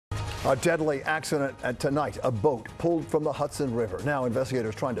A deadly accident tonight. A boat pulled from the Hudson River. Now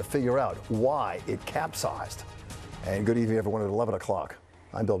investigators trying to figure out why it capsized. And good evening, everyone, at 11 o'clock.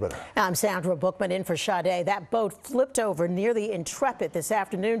 I'm Bill Ritter. I'm Sandra Bookman in for Sade. That boat flipped over near the Intrepid this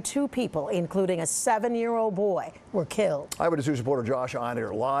afternoon. 2 people, including a 7-year-old boy, were killed. Eyewitness News reporter Josh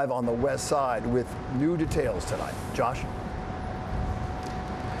Einiger live on the west side with new details tonight. Josh?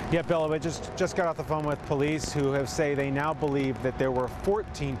 Yeah, Bill, I just got off the phone with police who have say they now believe that there were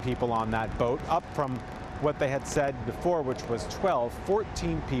 14 people on that boat, up from what they had said before, which was 12.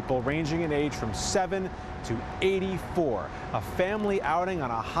 14 people ranging in age from 7 to 84. A family outing on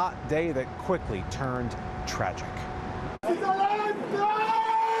a hot day that quickly turned tragic.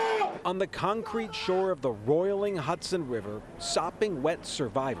 On the concrete shore of the roiling Hudson River, sopping wet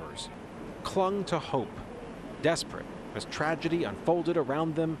survivors clung to hope, desperate as tragedy unfolded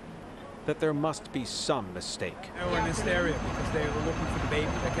around them, that there must be some mistake. They were in this area because they were looking for the baby.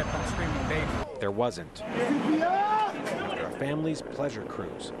 They kept on screaming baby. There wasn't. After a family's pleasure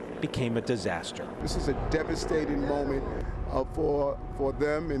cruise became a disaster. This is a devastating moment for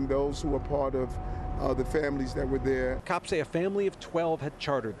them and those who were part of the families that were there. Cops say a family of 12 had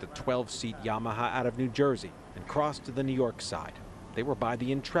chartered the 12-seat Yamaha out of New Jersey and crossed to the New York side. They were by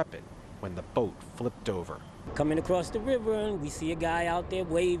the Intrepid when the boat flipped over. Coming across the river, and we see a guy out there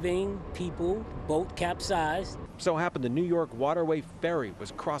waving, people, boat capsized. So happened the New York Waterway ferry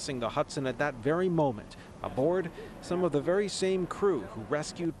was crossing the Hudson at that very moment. Aboard, some of the very same crew who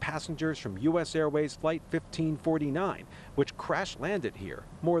rescued passengers from U.S. Airways Flight 1549, which crash-landed here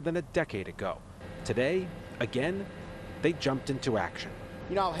more than a decade ago. Today, again, they jumped into action.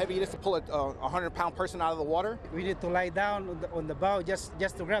 You know how heavy it is to pull a 100-pound person out of the water? We need to lie down on the bow just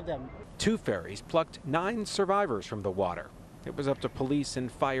to grab them. 2 ferries plucked 9 survivors from the water. It was up to police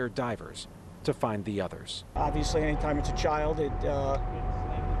and fire divers to find the others. Obviously, anytime it's a child, it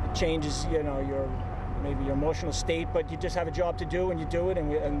changes, maybe your emotional state, but you just have a job to do, and you do it,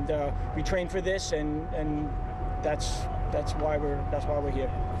 and we train for this, and that's why we're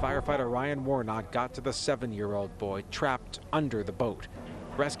here. Firefighter Ryan Warnock got to the 7-year-old boy trapped under the boat.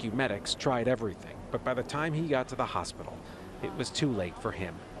 Rescue medics tried everything, but by the time he got to the hospital, it was too late for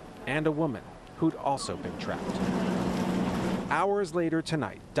him and a woman who'd also been trapped. Hours later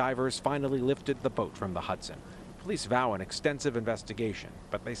tonight, divers finally lifted the boat from the Hudson. Police vow an extensive investigation,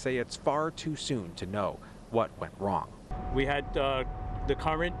 but they say it's far too soon to know what went wrong. We had the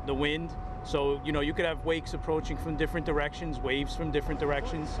current, the wind, so you could have wakes approaching from different directions, waves from different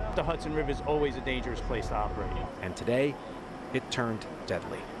directions. The Hudson River is always a dangerous place to operate in. And today, it turned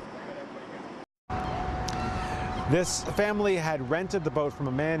deadly. This family had rented the boat from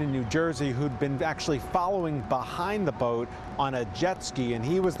a man in New Jersey who'd been actually following behind the boat on a jet ski, and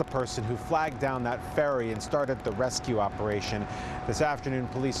he was the person who flagged down that ferry and started the rescue operation. This afternoon,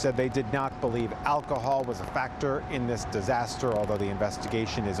 police said they did not believe alcohol was a factor in this disaster, although the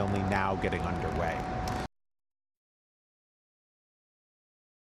investigation is only now getting underway.